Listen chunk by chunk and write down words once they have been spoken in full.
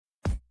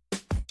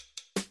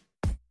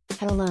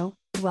Hello,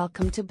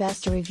 welcome to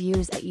Best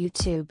Reviews at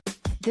YouTube.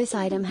 This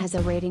item has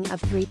a rating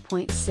of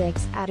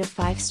 3.6 out of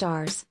 5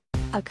 stars.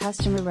 A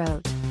customer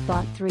wrote,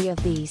 bought 3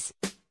 of these.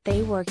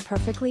 They work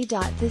perfectly.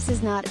 This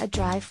is not a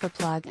drive for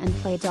plug and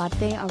play.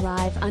 They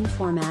arrive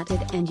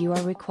unformatted and you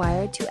are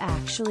required to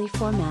actually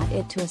format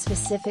it to a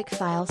specific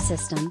file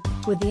system,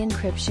 with the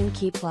encryption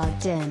key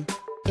plugged in.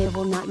 It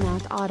will not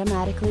mount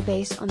automatically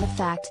based on the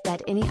fact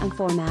that any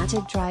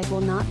unformatted drive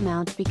will not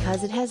mount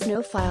because it has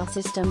no file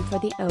system for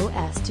the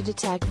OS to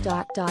detect.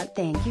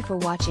 Thank you for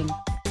watching.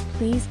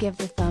 Please give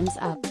the thumbs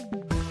up.